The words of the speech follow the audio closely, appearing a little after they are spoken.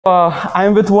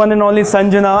I'm with one and only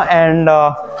Sanjana, and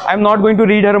I'm not going to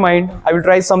read her mind. I will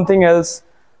try something else,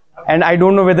 and I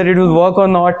don't know whether it will work or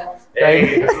not.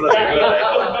 Right?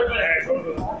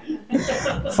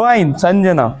 Fine,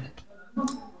 Sanjana.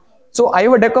 So I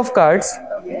have a deck of cards,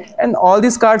 and all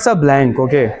these cards are blank.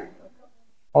 Okay,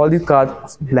 all these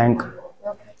cards blank.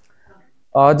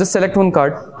 Just select one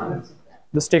card.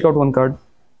 Just take out one card.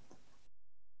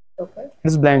 Okay. It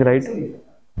is blank, right?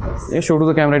 Yeah, show to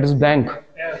the camera. It is blank.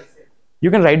 You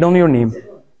can write down your name.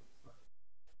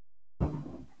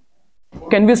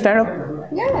 Can we stand up?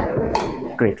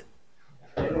 Yeah. Great.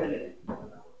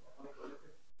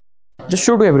 Just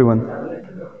show to everyone.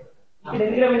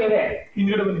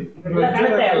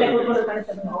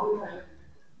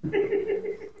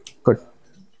 Good.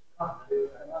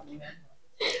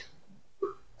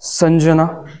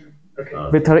 Sanjana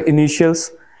with her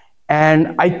initials,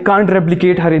 and I can't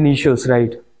replicate her initials,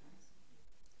 right?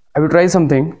 I will try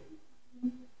something.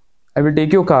 I will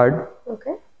take your card.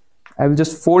 Okay. I will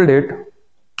just fold it.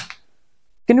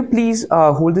 Can you please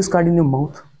hold this card in your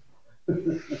mouth?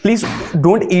 Please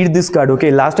don't eat this card,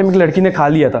 okay? Last time एक लड़की ने खा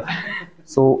लिया था.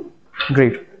 So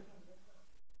great.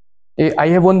 I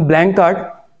have one blank card.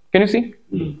 Can you see?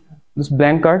 This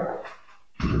blank card.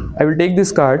 I will take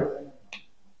this card.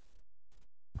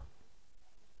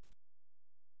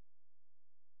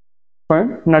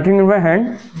 Fine. Nothing in my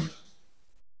hand.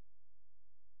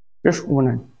 Just one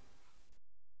hand.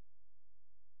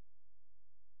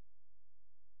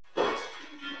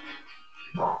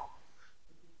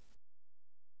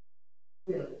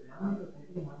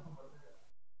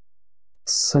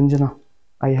 Sanjana,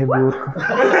 I have your card.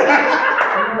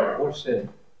 What's it?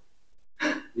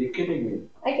 You're kidding me.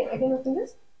 I can open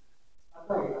this?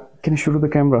 Can you show to the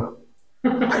camera?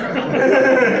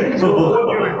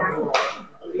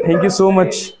 Thank you so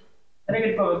much. Thank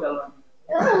you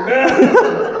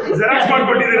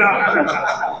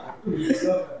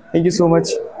so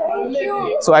much. Thank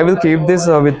you. So I will keep this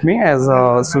with me as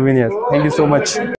a souvenir. Thank you so much.